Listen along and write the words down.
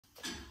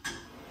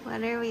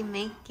What are we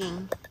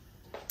making?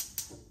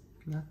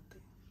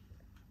 Nothing.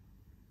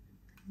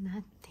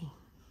 Nothing.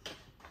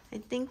 I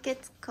think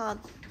it's called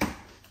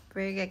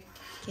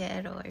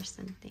Brigadero or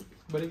something.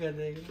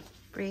 Brigadeiro.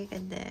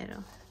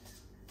 Brigadero.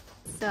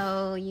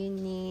 So you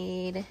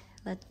need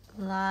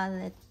la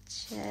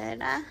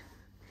lechera,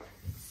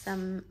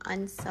 some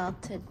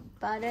unsalted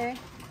butter.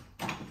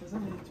 It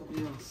doesn't need to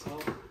be on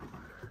salt.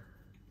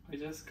 I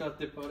just got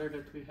the butter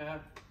that we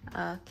have.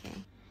 Okay.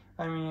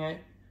 I mean,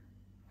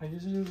 I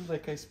usually use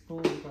like a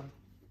spoon, but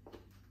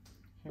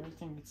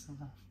everything is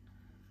enough.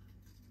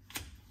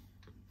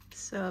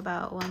 So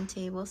about 1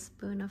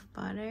 tablespoon of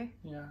butter.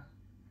 Yeah.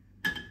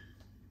 I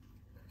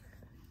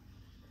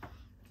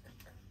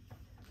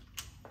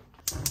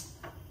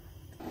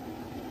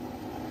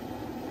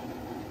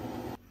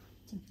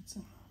think it's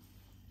enough.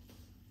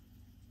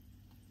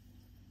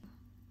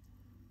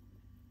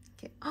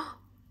 Okay. Oh,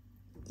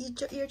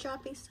 you're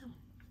dropping some.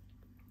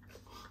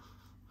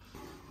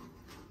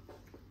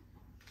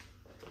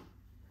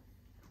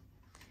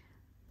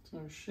 So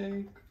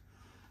shake,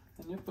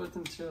 and you put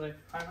into like,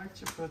 I like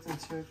to put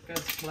into it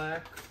gets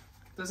black.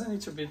 Doesn't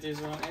need to be this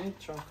one, any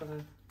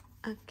chocolate.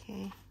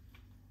 Okay.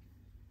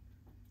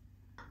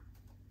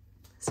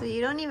 So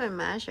you don't even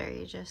measure,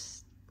 you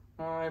just...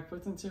 I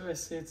put until I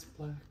see it's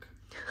black.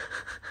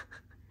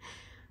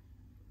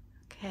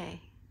 Okay.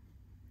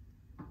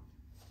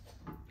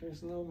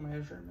 There's no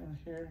measurement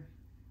here.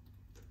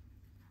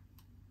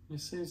 You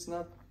see it's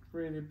not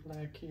really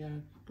black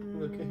yet.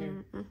 Look at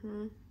here.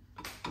 Mm-hmm.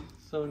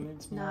 So it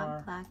needs more.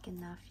 Not black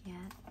enough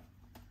yet.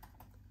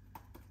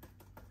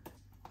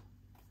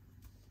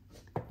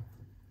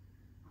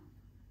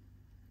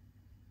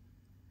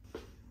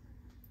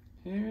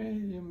 Here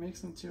you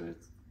mix into it.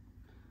 It's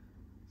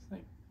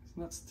like it's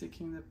not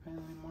sticking the pan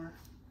anymore.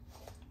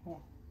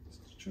 Oh, it's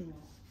too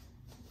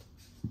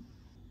low.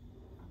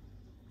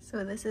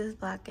 So this is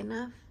black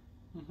enough?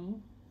 Mm-hmm.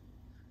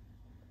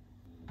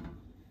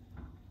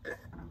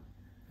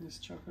 This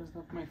chocolate is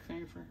not my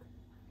favorite.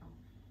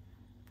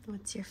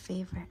 What's your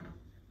favorite?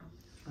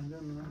 I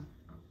don't know.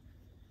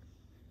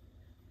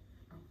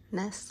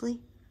 Nestle?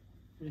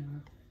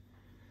 Yeah.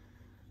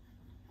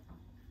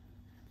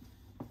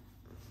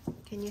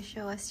 Can you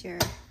show us your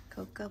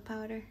cocoa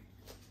powder?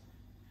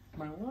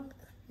 My what?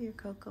 Your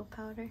cocoa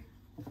powder.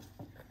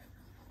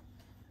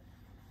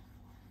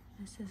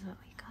 This is what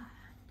we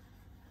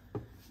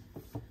got.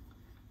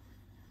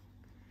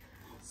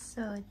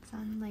 So it's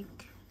on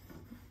like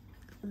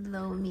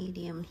low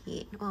medium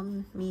heat.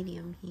 Well,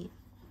 medium heat.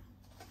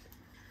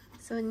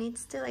 So it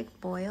needs to like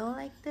boil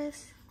like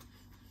this?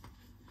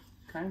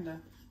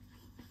 Kinda.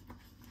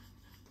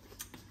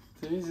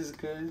 This is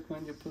good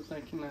when you put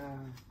like in a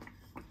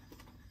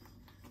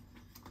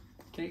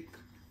cake.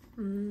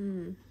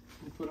 Mmm.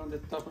 You put on the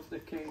top of the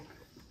cake.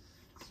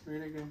 It's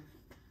really good.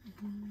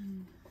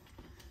 Mm.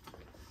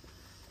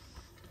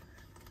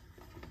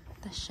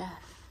 The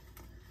chef.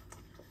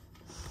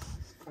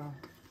 Stop.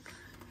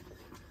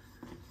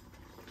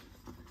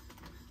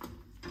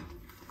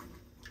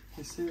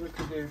 You see, look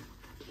at here.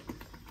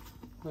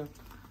 Look.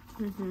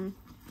 Mm-hmm.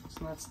 It's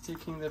not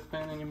sticking the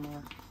pan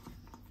anymore.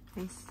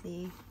 I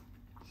see.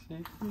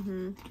 See?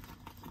 Mm-hmm.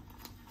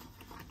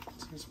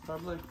 So it's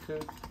probably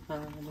good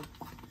already.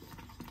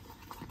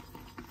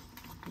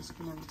 Just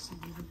gonna mix it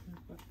a little bit,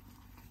 but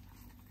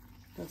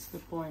that's the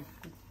point.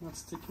 It's not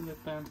sticking the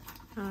pan.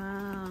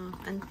 Oh,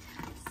 and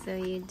so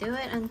you do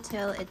it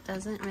until it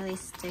doesn't really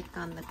stick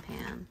on the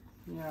pan.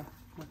 Yeah,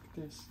 like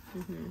this.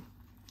 Mm-hmm.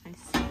 I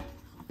see.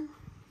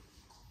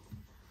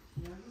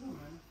 Yeah, I don't know.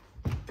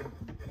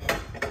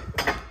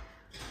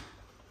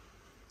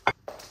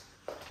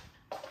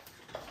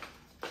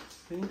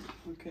 See?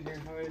 Look at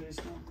here how it is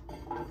now.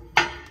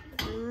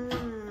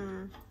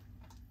 Mmm.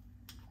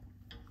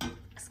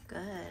 Looks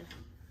good.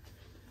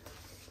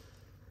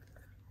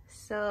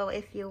 So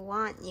if you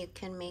want, you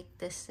can make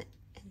this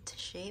into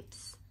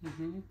shapes.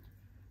 Mm-hmm.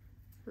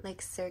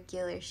 Like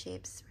circular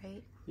shapes,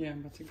 right? Yeah,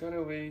 but you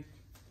gotta wait.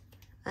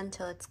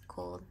 Until it's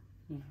cold.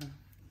 Yeah.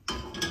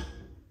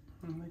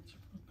 I'll let you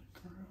put the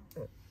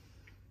curl.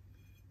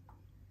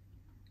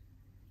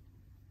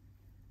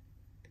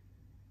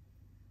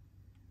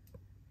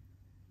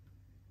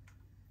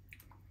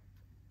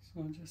 So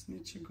I just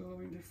need to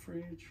go in the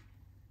fridge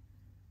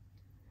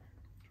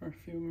for a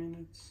few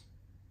minutes.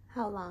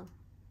 How long?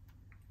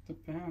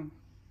 Depends.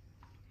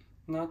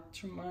 Not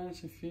too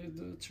much. If you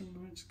do too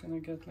much, it's gonna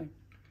get like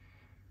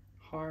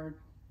hard.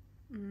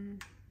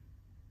 Mm.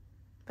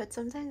 But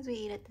sometimes we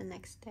eat it the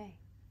next day.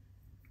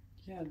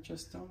 Yeah,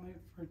 just don't leave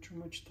for too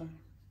much time.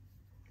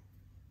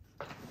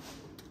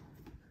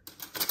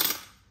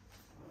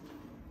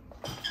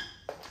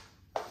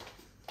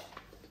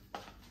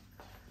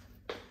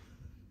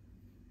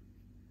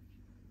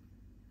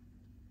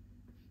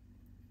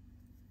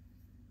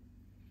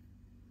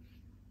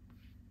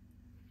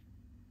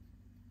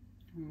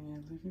 Yeah,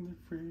 leave in the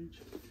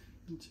fridge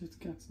until it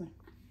gets like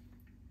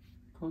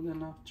cold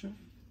enough to.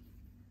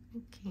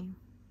 Okay.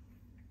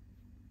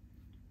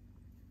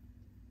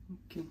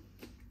 Okay.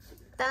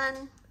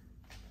 Done.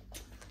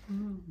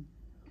 Mm.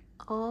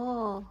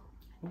 Oh.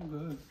 Oh,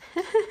 good.